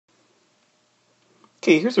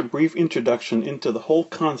Okay, here's a brief introduction into the whole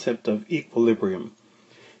concept of equilibrium.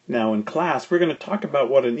 Now in class we're going to talk about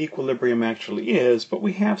what an equilibrium actually is, but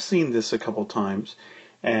we have seen this a couple times,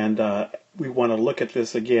 and we want to look at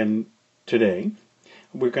this again today.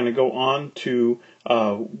 We're going to go on to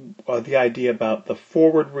the idea about the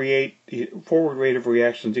forward rate of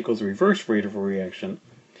reactions equals the reverse rate of a reaction.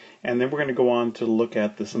 And then we're going to go on to look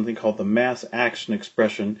at something called the mass action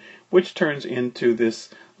expression, which turns into this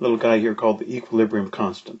little guy here called the equilibrium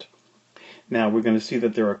constant. Now we're going to see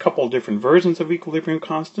that there are a couple of different versions of equilibrium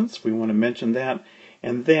constants. We want to mention that.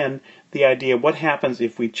 And then the idea of what happens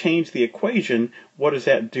if we change the equation, what does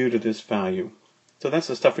that do to this value? So that's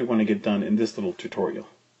the stuff we want to get done in this little tutorial.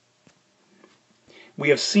 We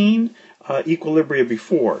have seen equilibria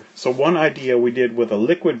before. So one idea we did with a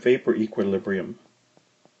liquid-vapor equilibrium.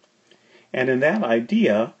 And in that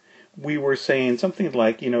idea, we were saying something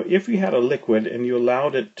like, if you had a liquid and you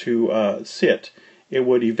allowed it to sit, it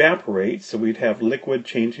would evaporate, so we'd have liquid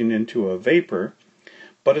changing into a vapor.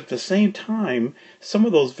 But at the same time, some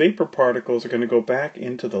of those vapor particles are going to go back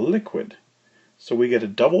into the liquid. So we get a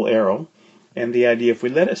double arrow, and the idea, if we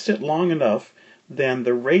let it sit long enough, then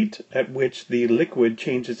the rate at which the liquid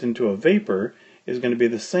changes into a vapor is going to be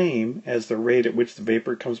the same as the rate at which the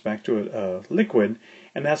vapor comes back to a liquid,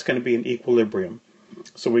 and that's going to be an equilibrium.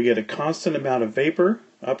 So we get a constant amount of vapor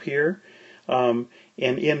up here, and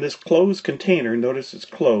in this closed container, notice it's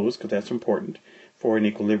closed because that's important for an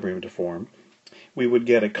equilibrium to form, we would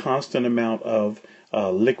get a constant amount of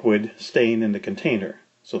liquid staying in the container.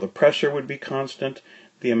 So the pressure would be constant,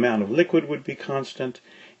 the amount of liquid would be constant,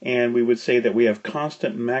 and we would say that we have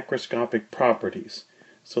constant macroscopic properties.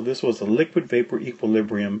 So this was a liquid-vapor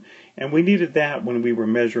equilibrium, and we needed that when we were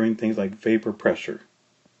measuring things like vapor pressure.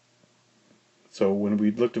 So when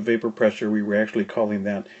we looked at vapor pressure, we were actually calling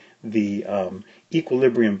that the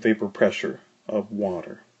equilibrium vapor pressure of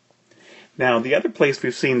water. Now, the other place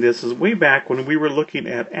we've seen this is way back when we were looking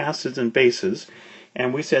at acids and bases,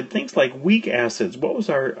 and we said things like weak acids. What was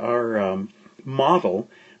our model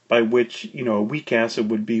by which a weak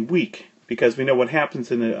acid would be weak? Because we know what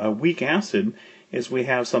happens in a weak acid is we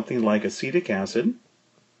have something like acetic acid,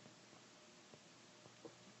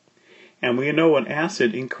 and we know an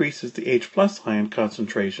acid increases the H+ ion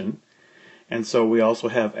concentration, and so we also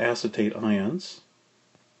have acetate ions.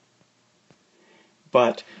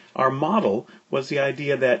 But our model was the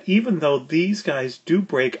idea that even though these guys do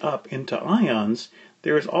break up into ions,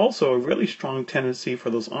 there is also a really strong tendency for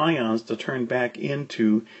those ions to turn back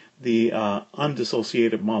into the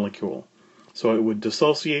undissociated molecule. So it would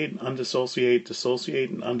dissociate, undissociate, dissociate,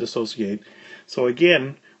 and undissociate. So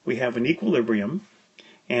again, we have an equilibrium,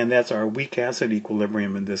 and that's our weak acid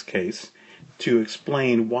equilibrium in this case, to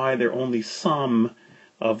explain why there are only some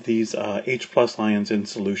of these H+ ions in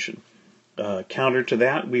solution. Counter to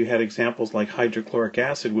that, we had examples like hydrochloric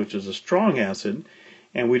acid, which is a strong acid,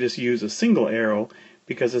 and we just use a single arrow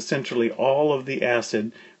because essentially all of the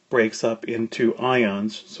acid breaks up into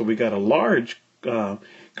ions. So we got a large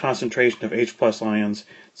concentration of H+ ions,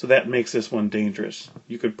 so that makes this one dangerous.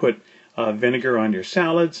 You could put vinegar on your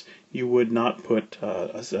salads. You would not put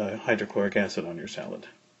hydrochloric acid on your salad.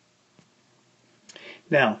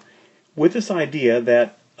 Now, with this idea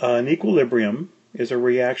that an equilibrium is a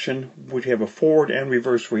reaction which have a forward and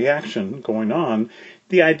reverse reaction going on,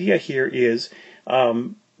 the idea here is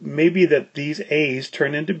maybe that these A's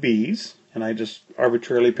turn into B's, and I just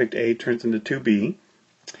arbitrarily picked A turns into 2B,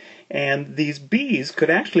 and these B's could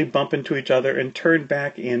actually bump into each other and turn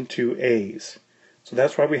back into A's. So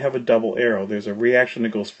that's why we have a double arrow. There's a reaction that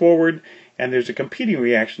goes forward, and there's a competing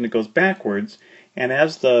reaction that goes backwards, and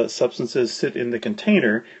as the substances sit in the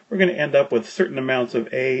container, we're going to end up with certain amounts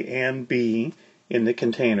of A and B in the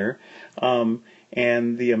container,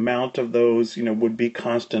 and the amount of those would be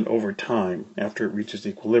constant over time after it reaches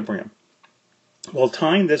equilibrium. Well,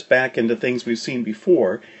 tying this back into things we've seen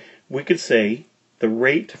before, we could say the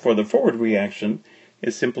rate for the forward reaction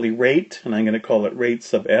is simply rate, and I'm going to call it rate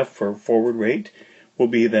sub F for forward rate, will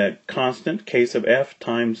be that constant K sub F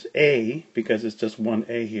times A, because it's just one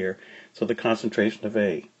A here, so the concentration of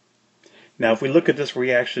A. Now if we look at this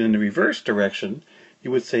reaction in the reverse direction,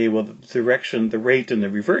 you would say, well, the rate in the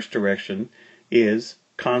reverse direction is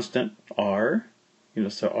constant R,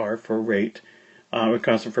 so R for rate, or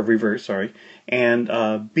constant for reverse, sorry, and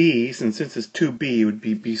B, since it's 2B, it would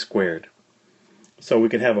be B squared. So we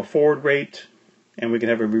could have a forward rate, and we can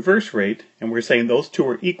have a reverse rate, and we're saying those two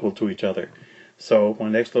are equal to each other. So my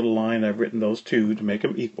next little line, I've written those two to make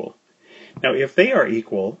them equal. Now if they are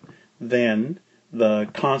equal, then the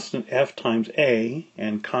constant F times A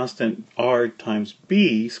and constant R times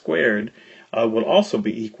B squared will also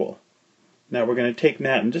be equal. Now we're going to take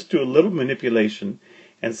that and just do a little manipulation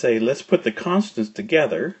and say, let's put the constants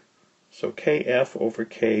together. So Kf over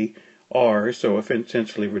Kr, so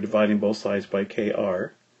essentially we're dividing both sides by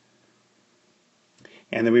Kr.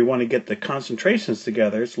 And then we want to get the concentrations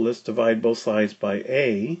together, so let's divide both sides by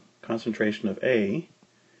A, concentration of A.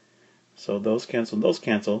 So those cancel, those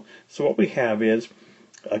cancel. So what we have is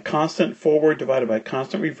a constant forward divided by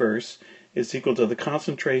constant reverse is equal to the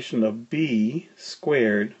concentration of B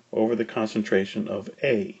squared over the concentration of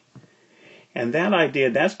A. And that idea,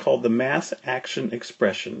 that's called the mass action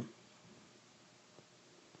expression.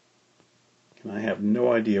 And I have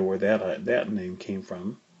no idea where that name came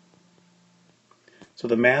from. So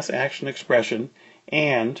the mass action expression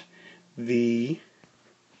and the...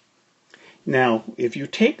 Now, if you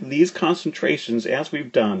take these concentrations as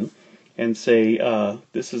we've done and say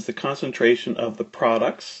this is the concentration of the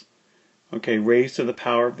products, okay, raised to the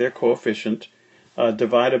power of their coefficient,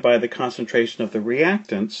 divided by the concentration of the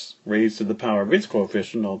reactants raised to the power of its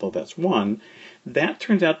coefficient, although that's 1, that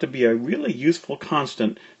turns out to be a really useful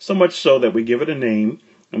constant, so much so that we give it a name,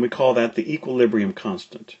 and we call that the equilibrium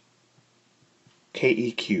constant,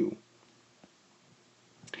 Keq.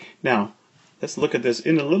 Now, let's look at this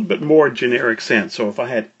in a little bit more generic sense. So if I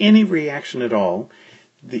had any reaction at all,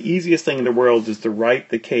 the easiest thing in the world is to write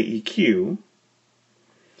the Keq,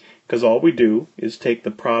 because all we do is take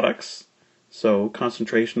the products, so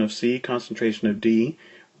concentration of C, concentration of D,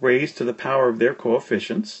 raised to the power of their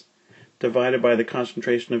coefficients, divided by the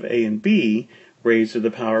concentration of A and B, raised to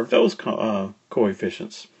the power of those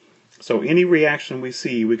coefficients. So any reaction we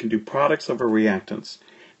see, we can do products over reactants.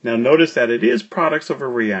 Now notice that it is products over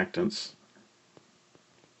reactants.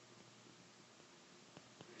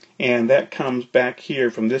 And that comes back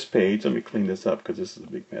here from this page. Let me clean this up because this is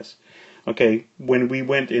a big mess. Okay, when we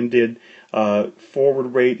went and did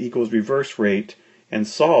forward rate equals reverse rate and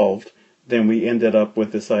solved, then we ended up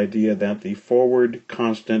with this idea that the forward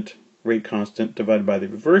constant, rate constant, divided by the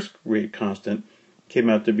reverse rate constant came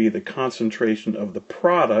out to be the concentration of the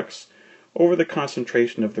products over the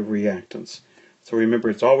concentration of the reactants. So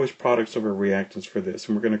remember, it's always products over reactants for this,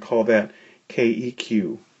 and we're going to call that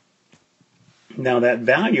Keq. Now that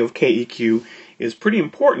value of Keq is pretty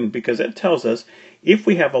important because it tells us if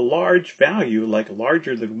we have a large value, like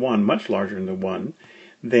larger than 1, much larger than 1,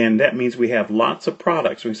 then that means we have lots of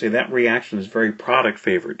products. We say that reaction is very product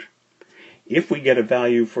favored. If we get a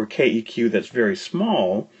value for Keq that's very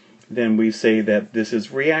small, then we say that this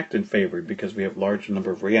is reactant favored because we have larger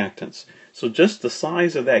number of reactants. So just the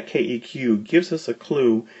size of that Keq gives us a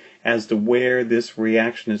clue as to where this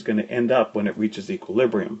reaction is going to end up when it reaches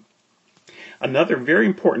equilibrium. Another very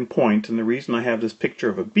important point, and the reason I have this picture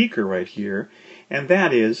of a beaker right here, and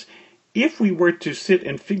that is, if we were to sit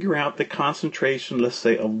and figure out the concentration, let's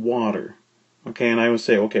say, of water, okay, and I would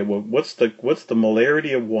say, okay, well, what's the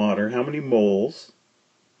molarity of water? How many moles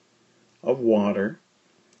of water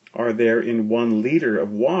are there in 1 liter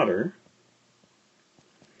of water?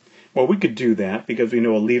 Well, we could do that because we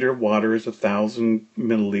know a liter of water is 1,000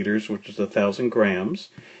 milliliters, which is 1,000 grams,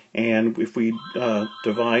 and if we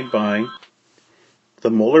divide by the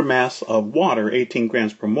molar mass of water, 18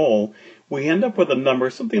 grams per mole, we end up with a number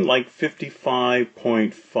something like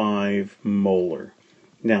 55.5 molar.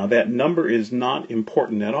 Now that number is not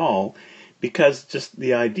important at all because just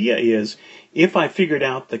the idea is if I figured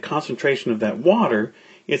out the concentration of that water,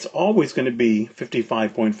 it's always going to be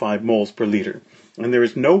 55.5 moles per liter. And there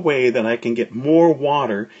is no way that I can get more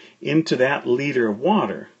water into that liter of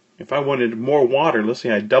water. If I wanted more water, let's say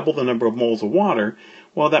I double the number of moles of water,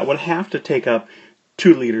 well, that would have to take up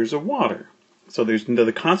 2 liters of water. So there's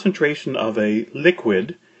the concentration of a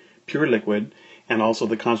liquid, pure liquid, and also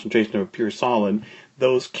the concentration of a pure solid.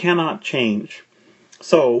 Those cannot change.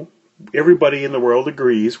 So everybody in the world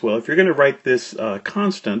agrees, well, if you're going to write this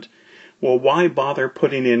constant, well, why bother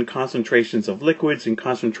putting in concentrations of liquids and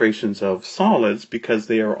concentrations of solids, because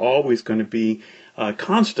they are always going to be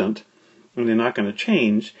constant and they're not going to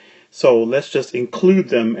change. So let's just include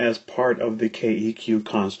them as part of the Keq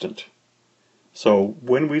constant. So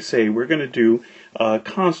when we say we're going to do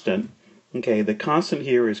constant, okay, the constant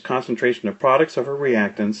here is concentration of products over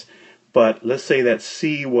reactants, but let's say that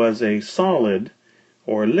C was a solid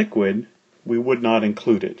or a liquid, we would not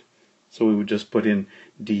include it. So we would just put in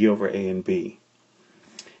D over A and B.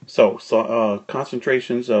 So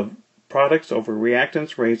concentrations of products over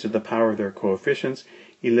reactants raised to the power of their coefficients,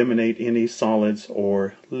 eliminate any solids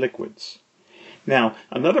or liquids. Now,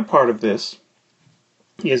 another part of this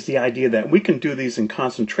is the idea that we can do these in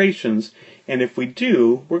concentrations, and if we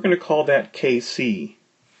do, we're going to call that Kc.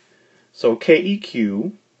 So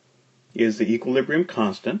Keq is the equilibrium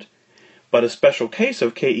constant, but a special case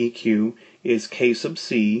of Keq is K sub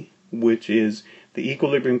C, which is the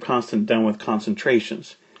equilibrium constant done with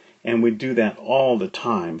concentrations. And we do that all the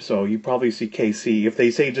time. So you probably see Kc. If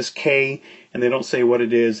they say just K and they don't say what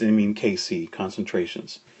it is, they mean Kc,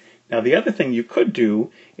 concentrations. Now the other thing you could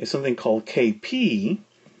do is something called Kp,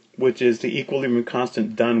 which is the equilibrium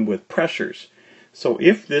constant done with pressures. So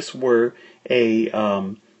if this were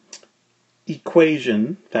a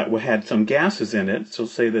equation that had some gases in it, so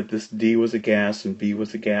say that this D was a gas and B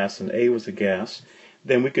was a gas and A was a gas,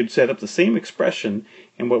 then we could set up the same expression,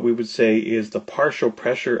 and what we would say is the partial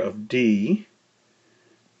pressure of D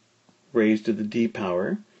raised to the D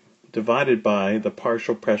power divided by the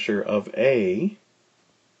partial pressure of A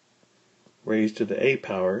raised to the A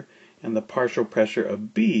power and the partial pressure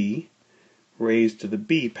of B raised to the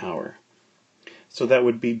B power. So that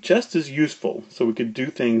would be just as useful. So we could do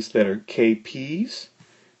things that are KPs,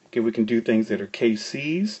 okay, we can do things that are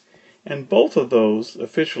KCs, and both of those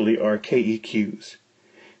officially are KEQs.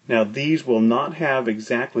 Now these will not have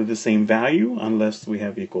exactly the same value unless we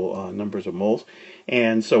have equal numbers of moles,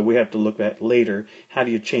 and so we have to look at later how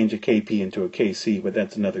do you change a KP into a KC, but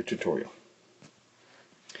that's another tutorial.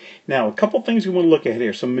 Now a couple things we want to look at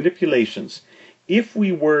here, some manipulations. If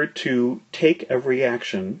we were to take a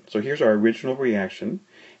reaction, so here's our original reaction,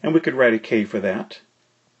 and we could write a K for that.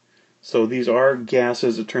 So these are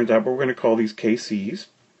gases, it turns out, but we're going to call these KCs.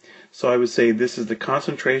 So I would say this is the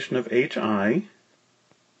concentration of HI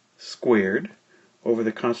squared over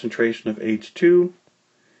the concentration of H2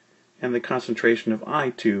 and the concentration of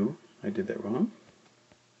I2. I did that wrong.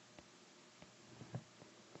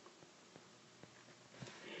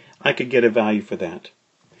 I could get a value for that.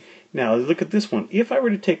 Now look at this one. If I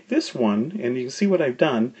were to take this one, and you can see what I've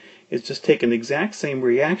done is just taken the exact same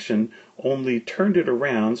reaction, only turned it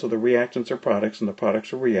around so the reactants are products and the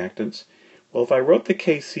products are reactants. Well, if I wrote the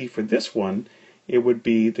Kc for this one, it would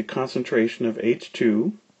be the concentration of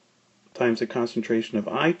H2 times the concentration of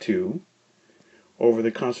I2 over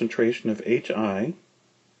the concentration of HI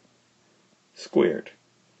squared.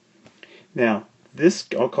 Now this,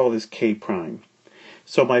 I'll call this K prime.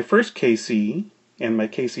 So my first Kc and my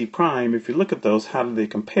Kc prime, if you look at those, how do they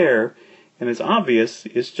compare? And it's obvious,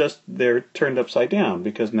 it's just they're turned upside down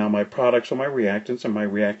because now my products are my reactants and my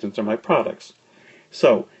reactants are my products.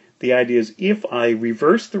 So the idea is if I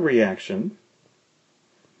reverse the reaction,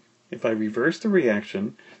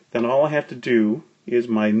 then all I have to do is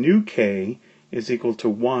my new K is equal to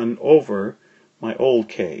 1 over my old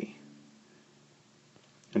K.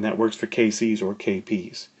 And that works for KCs or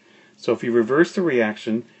KPs. So if you reverse the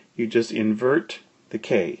reaction, you just invert the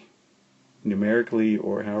K, numerically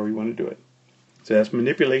or however you want to do it. So that's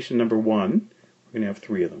manipulation number 1. We're going to have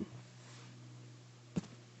 3 of them.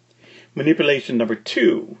 Manipulation number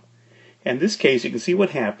 2. In this case, you can see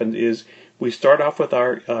what happened is we start off with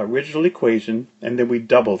our original equation and then we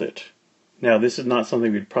doubled it. Now this is not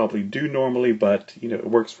something we'd probably do normally, but it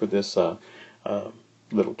works for this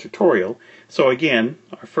little tutorial. So again,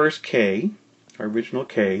 our first K, our original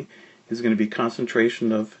K, is going to be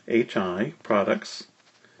concentration of HI, products,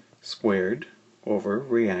 squared over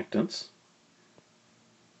reactants.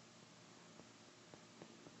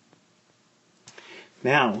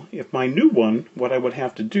 Now, if my new one, what I would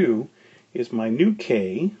have to do is my new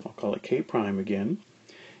K, I'll call it K prime again,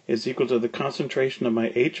 is equal to the concentration of my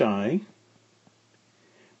HI,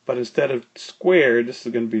 but instead of squared, this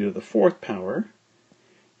is going to be to the 4th power,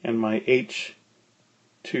 and my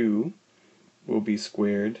H2 will be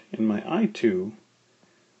squared, and my I2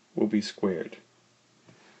 will be squared.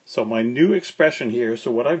 So my new expression here, so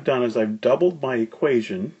what I've done is I've doubled my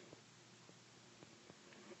equation,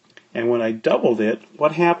 and when I doubled it,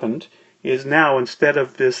 what happened is now instead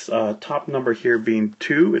of this top number here being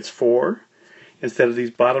 2, it's 4. Instead of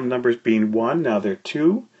these bottom numbers being 1, now they're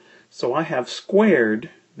 2. So I have squared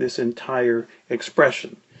this entire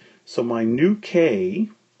expression. So my new K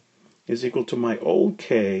is equal to my old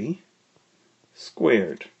K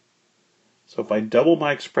squared. So if I double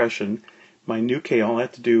my expression, my new K, all I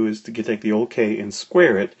have to do is to take the old K and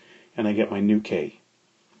square it, and I get my new K.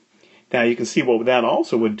 Now you can see what that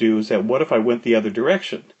also would do is that what if I went the other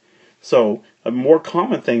direction? So a more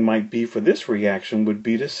common thing might be for this reaction would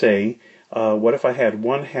be to say, what if I had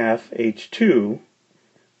 1/2 H2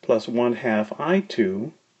 plus 1/2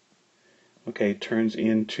 I2, okay, turns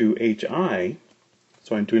into HI.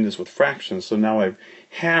 So I'm doing this with fractions, so now I've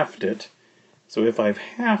halved it. So if I've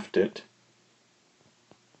halved it,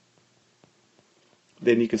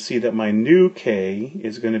 then you can see that my new K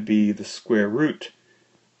is going to be the square root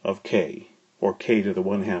of K, or K to the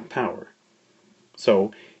 1/2 power.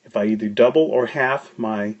 So if I either double or half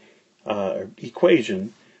my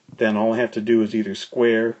equation, then all I have to do is either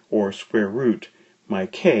square or square root my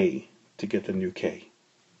k to get the new k.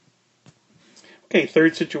 Okay,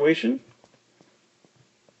 third situation.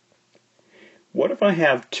 What if I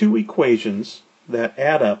have two equations that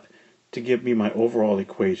add up to give me my overall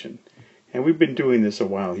equation? And we've been doing this a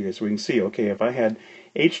while here, so we can see, okay, if I had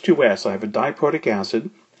H2S, I have a diprotic acid,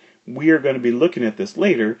 we are going to be looking at this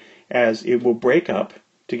later as it will break up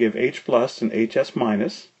to give H plus and HS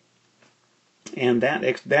minus, and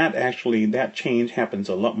that change happens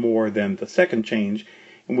a lot more than the second change,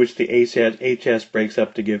 in which the HS breaks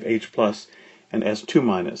up to give H plus and S2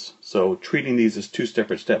 minus. So treating these as two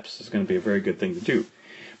separate steps is going to be a very good thing to do.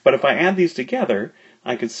 But if I add these together,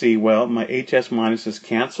 I could see, well, my HS minuses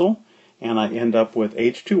cancel, and I end up with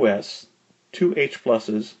H2S, two H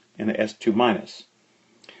pluses, and an S2 minus.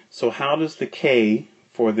 So how does the K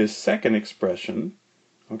for this second expression,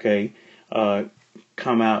 okay,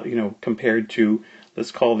 come out, compared to,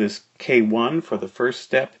 let's call this K1 for the first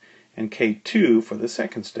step and K2 for the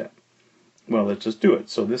second step? Well, let's just do it.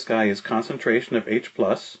 So this guy is concentration of H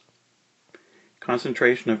plus,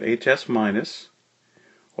 concentration of HS minus,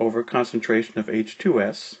 over concentration of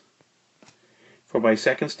H2S. For my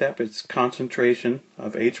second step, it's concentration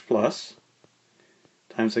of H plus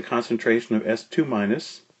times the concentration of S2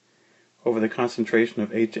 minus over the concentration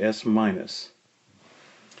of HS minus.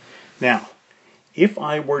 Now, if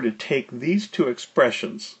I were to take these two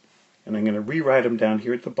expressions, and I'm going to rewrite them down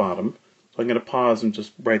here at the bottom, so I'm going to pause and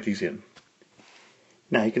just write these in.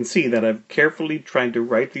 Now you can see that I've carefully tried to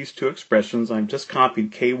write these two expressions. I've just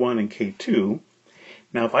copied K1 and K2.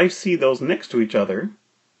 Now if I see those next to each other,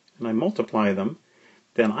 and I multiply them,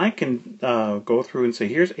 then I can go through and say,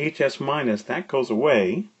 here's HS minus, that goes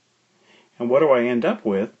away, and what do I end up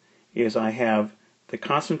with is I have the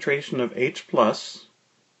concentration of H plus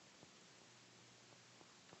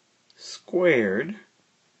squared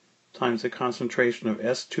times the concentration of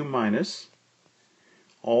S2 minus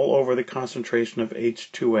all over the concentration of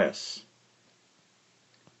H2S.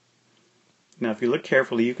 Now if you look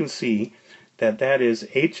carefully, you can see that that is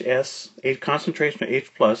concentration of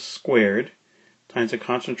H plus squared times the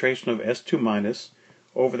concentration of S2 minus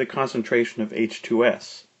over the concentration of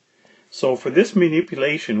H2S. So for this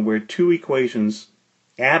manipulation where two equations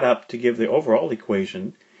add up to give the overall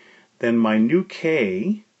equation, then my new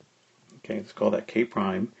K, okay, let's call that K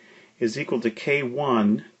prime, is equal to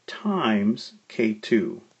K1 times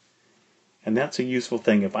K2. And that's a useful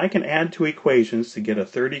thing. If I can add two equations to get a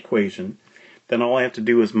third equation, then all I have to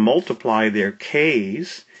do is multiply their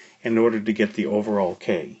K's in order to get the overall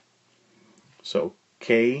K. So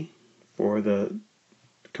K for the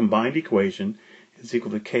combined equation is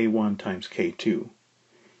equal to K1 times K2.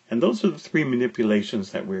 And those are the three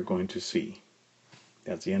manipulations that we're going to see.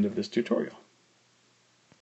 That's the end of this tutorial.